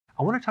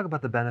I want to talk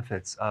about the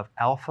benefits of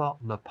alpha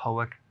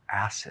lipoic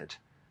acid.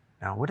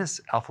 Now, what is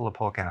alpha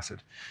lipoic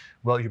acid?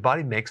 Well, your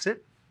body makes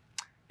it,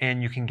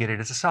 and you can get it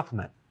as a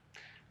supplement.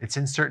 It's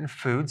in certain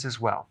foods as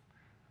well.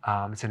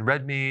 It's in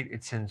red meat,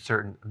 it's in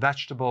certain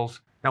vegetables.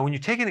 Now, when you're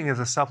taking it as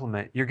a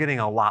supplement, you're getting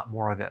a lot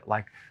more of it,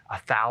 like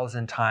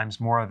 1,000 times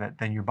more of it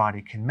than your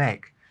body can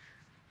make.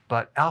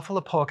 But alpha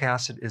lipoic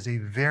acid is a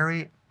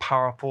very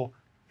powerful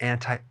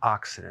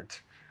antioxidant.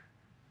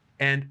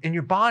 And in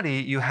your body,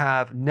 you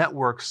have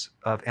networks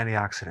of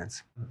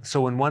antioxidants.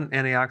 So when one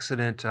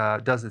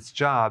antioxidant does its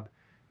job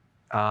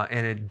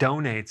and it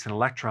donates an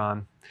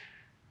electron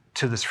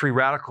to this free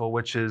radical,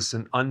 which is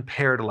an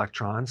unpaired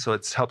electron, so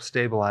it helps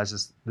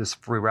stabilize this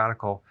free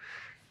radical,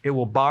 it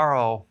will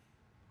borrow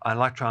an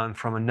electron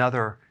from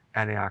another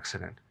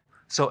antioxidant.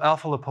 So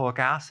alpha lipoic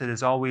acid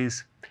is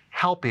always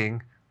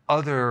helping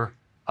other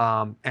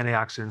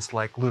antioxidants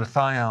like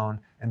glutathione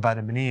and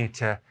vitamin E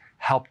to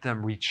help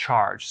them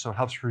recharge. So it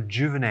helps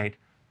rejuvenate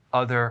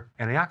other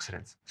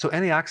antioxidants. So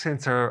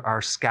antioxidants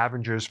are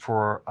scavengers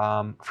for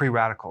free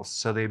radicals.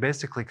 So they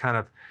basically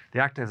they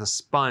act as a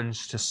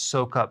sponge to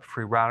soak up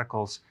free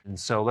radicals. And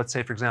so let's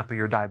say, for example,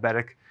 you're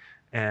diabetic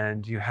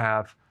and you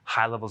have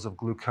high levels of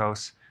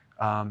glucose.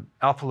 Alpha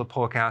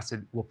lipoic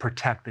acid will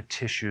protect the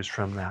tissues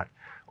from that.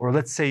 Or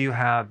let's say you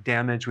have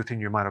damage within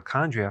your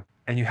mitochondria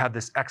and you have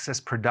this excess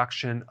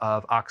production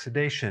of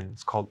oxidation.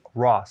 It's called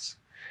ROS.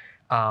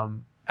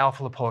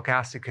 Alpha lipoic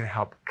acid can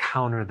help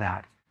counter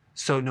that.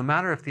 So no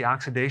matter if the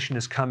oxidation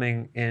is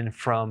coming in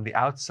from the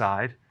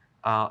outside,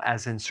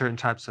 as in certain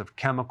types of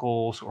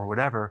chemicals or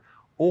whatever,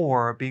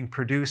 or being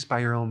produced by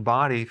your own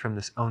body from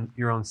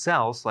your own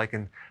cells, like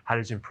in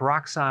hydrogen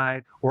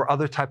peroxide or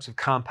other types of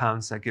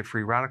compounds that give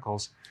free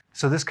radicals.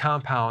 So this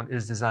compound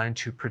is designed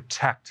to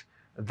protect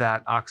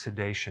that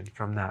oxidation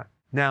from that.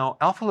 Now,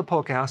 alpha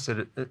lipoic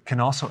acid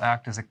can also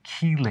act as a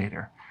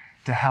chelator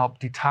to help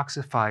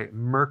detoxify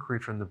mercury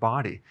from the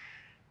body.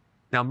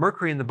 Now,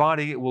 mercury in the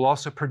body will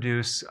also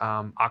produce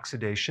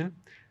oxidation,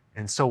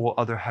 and so will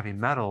other heavy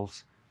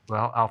metals.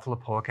 Well, alpha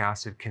lipoic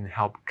acid can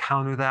help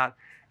counter that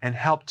and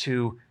help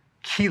to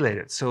chelate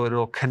it, so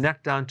it'll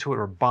connect onto it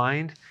or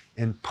bind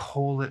and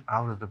pull it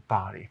out of the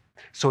body.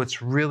 So it's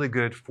really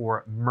good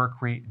for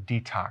mercury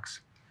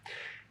detox.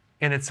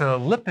 And it's a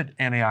lipid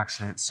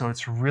antioxidant, so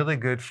it's really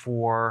good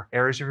for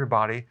areas of your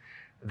body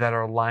that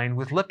are lined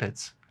with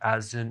lipids,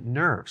 as in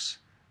nerves.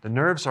 The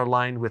nerves are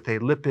lined with a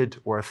lipid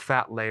or a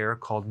fat layer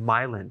called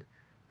myelin.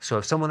 So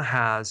if someone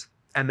has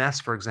MS,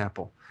 for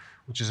example,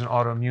 which is an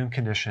autoimmune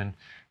condition,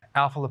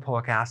 alpha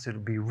lipoic acid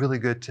would be really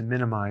good to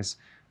minimize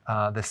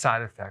the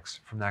side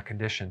effects from that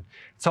condition.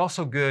 It's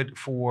also good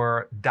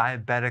for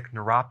diabetic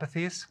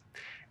neuropathies,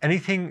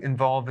 anything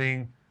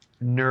involving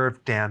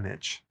nerve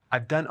damage.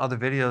 I've done other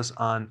videos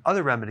on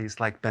other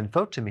remedies like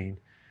benfotiamine,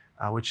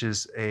 which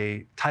is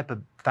a type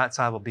of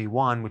fat-soluble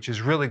B1, which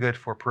is really good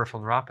for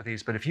peripheral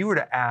neuropathies. But if you were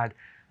to add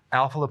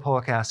alpha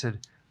lipoic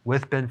acid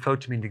with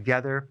benfotiamine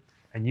together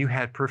and you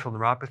had peripheral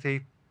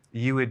neuropathy,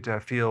 you would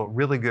feel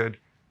really good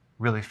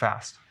really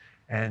fast.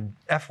 And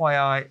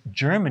FYI,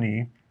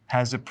 Germany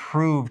has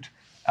approved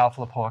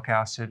alpha lipoic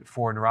acid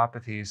for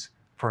neuropathies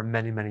for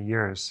many, many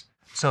years.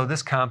 So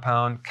this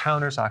compound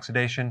counters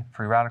oxidation,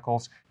 free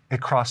radicals.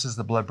 It crosses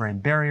the blood-brain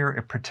barrier.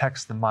 It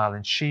protects the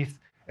myelin sheath.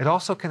 It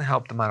also can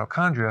help the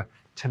mitochondria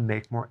to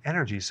make more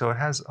energy. So it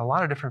has a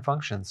lot of different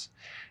functions.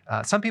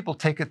 Some people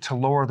take it to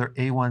lower their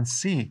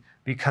A1C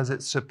because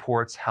it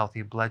supports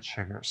healthy blood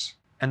sugars.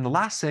 And the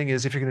last thing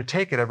is, if you're going to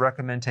take it, I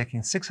recommend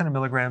taking 600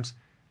 milligrams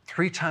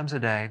 3 times a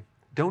day.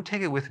 Don't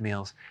take it with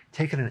meals.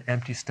 Take it in an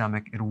empty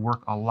stomach. It'll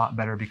work a lot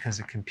better because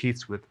it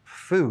competes with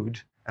food.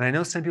 And I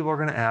know some people are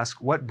going to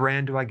ask, what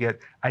brand do I get?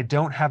 I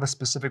don't have a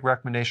specific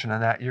recommendation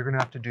on that. You're going to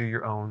have to do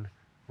your own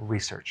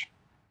research.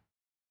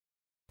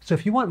 So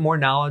if you want more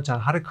knowledge on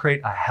how to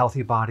create a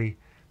healthy body,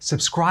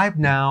 subscribe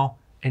now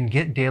and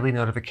get daily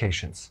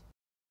notifications.